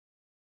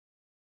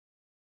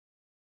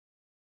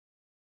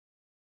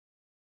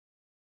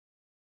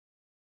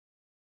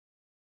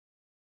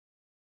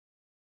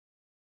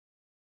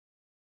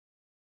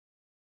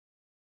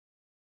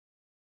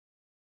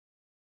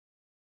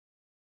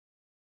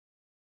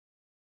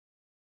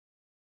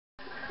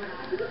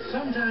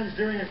Sometimes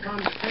during a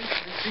conversation,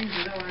 it seems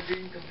as though I'm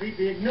being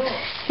completely ignored.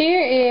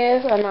 Here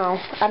is, oh no,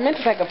 I meant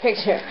to take a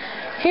picture.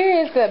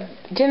 Here is the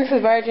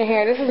Genesis Virgin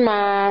hair. This is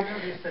my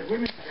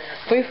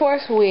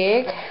 3/4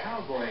 wig.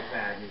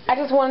 I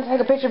just wanted to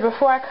take a picture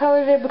before I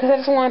colored it because I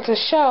just wanted to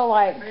show,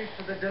 like,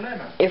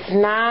 it's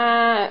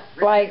not,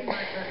 like,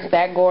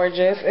 that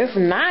gorgeous. It's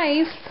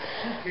nice,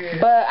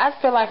 but I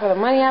feel like for the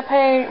money I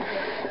paid,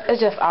 it's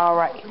just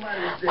alright.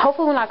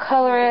 Hopefully when I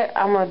color it,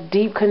 I'm going to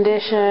deep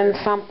condition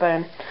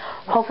something.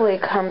 Hopefully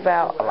it comes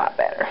out a lot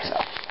better. So,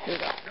 here we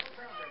go.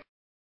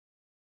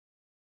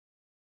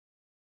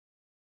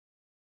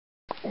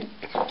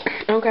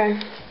 Okay,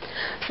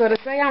 so to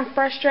say I'm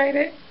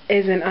frustrated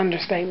is an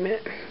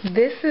understatement.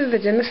 This is the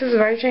Genesis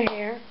Virgin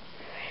hair.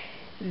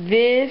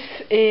 This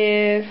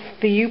is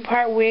the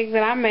U-part wig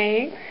that I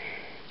made.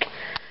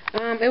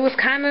 It was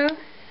kind of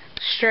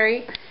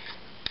straight.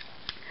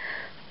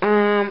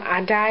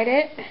 I dyed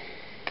it,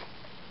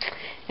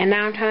 and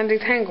now I'm trying to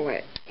detangle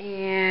it.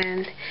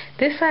 And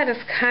this side has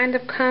kind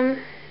of come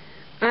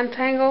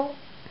untangled.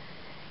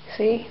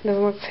 See,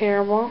 doesn't look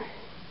terrible.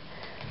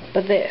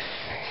 But this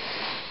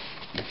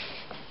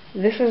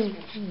is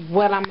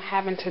what I'm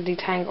having to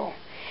detangle.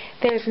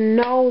 There's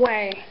no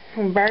way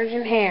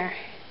virgin hair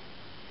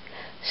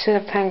should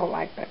have tangled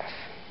like this.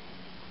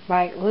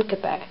 Like, look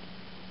at that.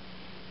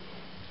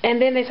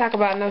 And then they talk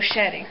about no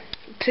shedding.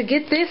 To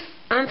get this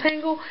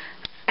untangled,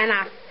 and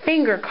I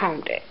finger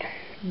combed it.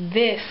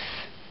 This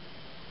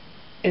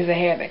is the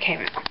hair that came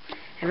out.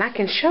 And I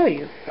can show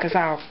you, because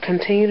I'll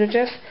continue to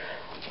just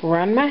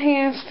run my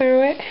hands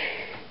through it.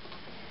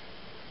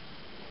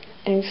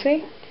 And you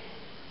see?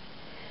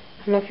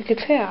 I don't know if you could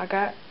tell. I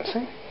got,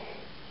 see?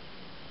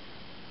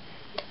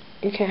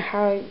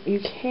 You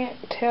can't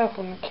tell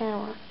from the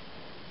camera,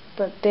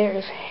 but there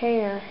is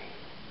hair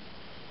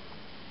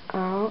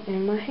all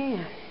in my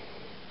hand.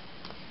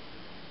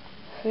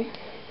 See?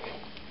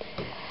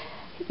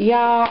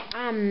 Y'all,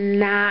 I'm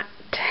not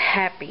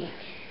happy.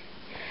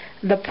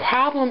 The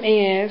problem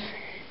is,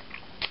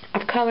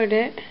 I've colored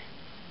it.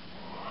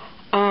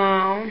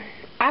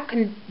 I've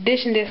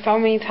conditioned it so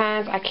many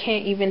times I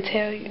can't even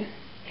tell you.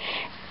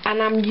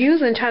 And I'm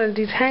trying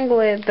to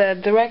detangle it, the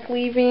Direct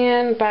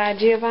Leave-In by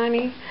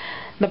Giovanni.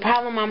 The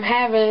problem I'm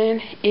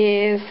having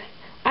is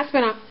I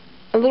spent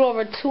a little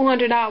over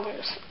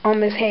 $200 on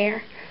this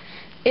hair.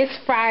 It's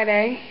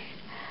Friday.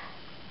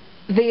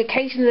 The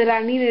occasion that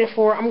I needed it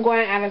for, I'm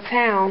going out of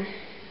town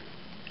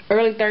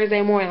early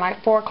Thursday morning,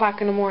 like 4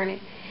 o'clock in the morning.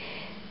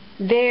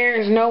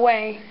 There's no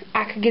way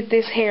I could get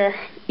this hair,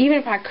 even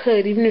if I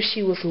could, even if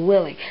she was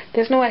willing,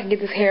 there's no way I could get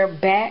this hair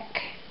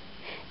back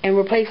and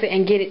replace it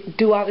and it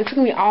took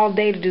me all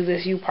day to do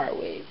this U-part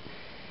wig.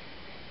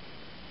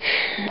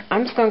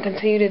 I'm just going to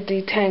continue to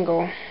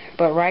detangle,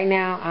 but right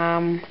now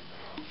I'm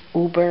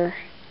uber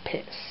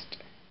pissed.